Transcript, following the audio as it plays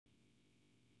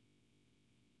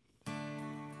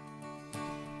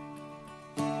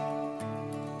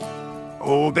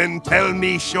Oh, then tell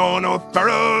me, Sean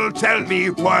O'Farrell, tell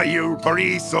me why you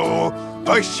worry so.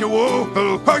 Hush you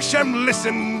woeful, hush and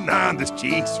listen, and his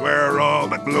cheeks were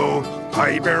all aglow.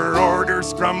 I bear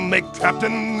orders from the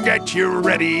captain, get you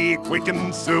ready quick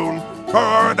and soon.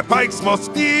 For the pikes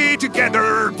must be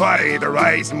together by the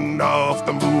rising of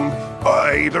the moon.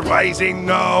 By the rising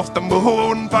of the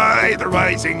moon, by the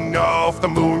rising of the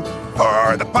moon.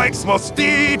 For the pikes must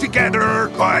be together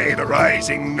by the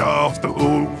rising of the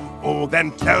moon. Oh, then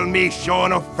tell me,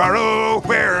 Sean O'Farrell,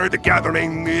 where the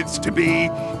gathering is to be.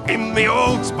 In the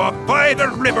old spot by the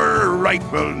river, right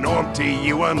well known to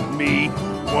you and me.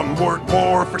 One word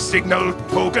more for signal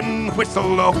token,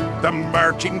 whistle up the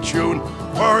marching tune.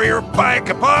 For your pike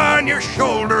upon your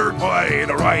shoulder by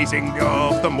the rising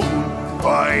of the moon.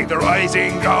 By the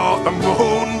rising of the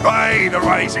moon, by the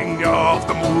rising of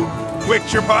the moon.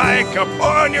 With your pike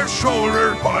upon your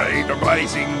shoulder by the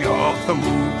rising of the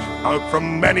moon. Out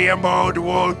from many a mound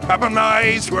old cabin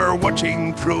eyes were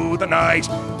watching through the night.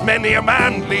 Many a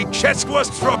manly chest was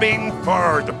throbbing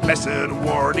for the blessed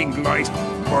warning light.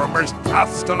 Murmurs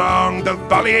passed along the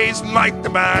valleys like the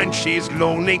banshee's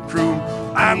lonely croon,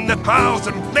 and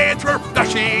 1,000 blades were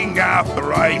flashing at the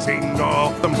rising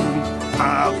of the moon.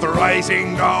 At the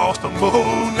rising of the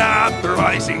moon, at the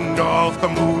rising of the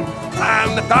moon.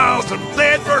 And 1,000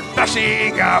 blades were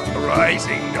flashing at the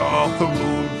rising of the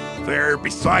moon. There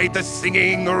beside the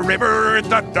singing river,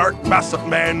 the dark mass of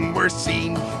men were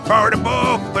seen, far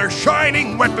above their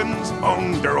shining weapons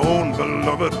on their own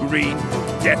beloved green.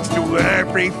 Death to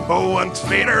every foe and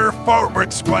traitor,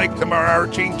 forward spike the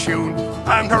marching tune.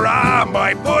 And hurrah,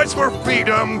 my boys, for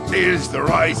freedom, 'tis the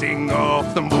rising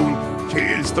of the moon.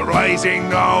 'Tis the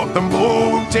rising of the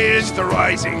moon, 'tis the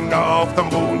rising of the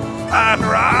moon. And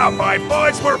hurrah, my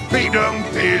boys, for freedom,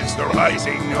 'tis the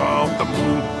rising of the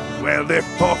moon. Well, they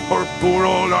fought for poor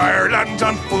old Ireland,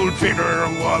 and full traitor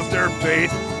was their fate.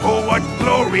 Oh, what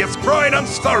glorious pride and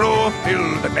sorrow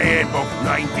filled the name of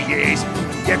 '98.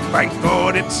 Yet thank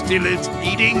God it still is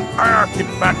eating hearken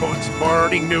back on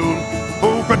morning noon.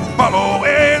 Who could follow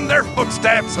in their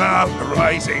footsteps at the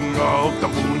rising of the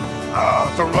moon?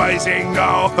 At the rising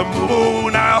of the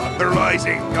moon, at the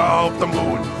rising of the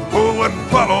moon. Who would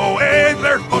follow in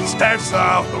their footsteps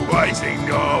at the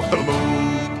rising of the moon?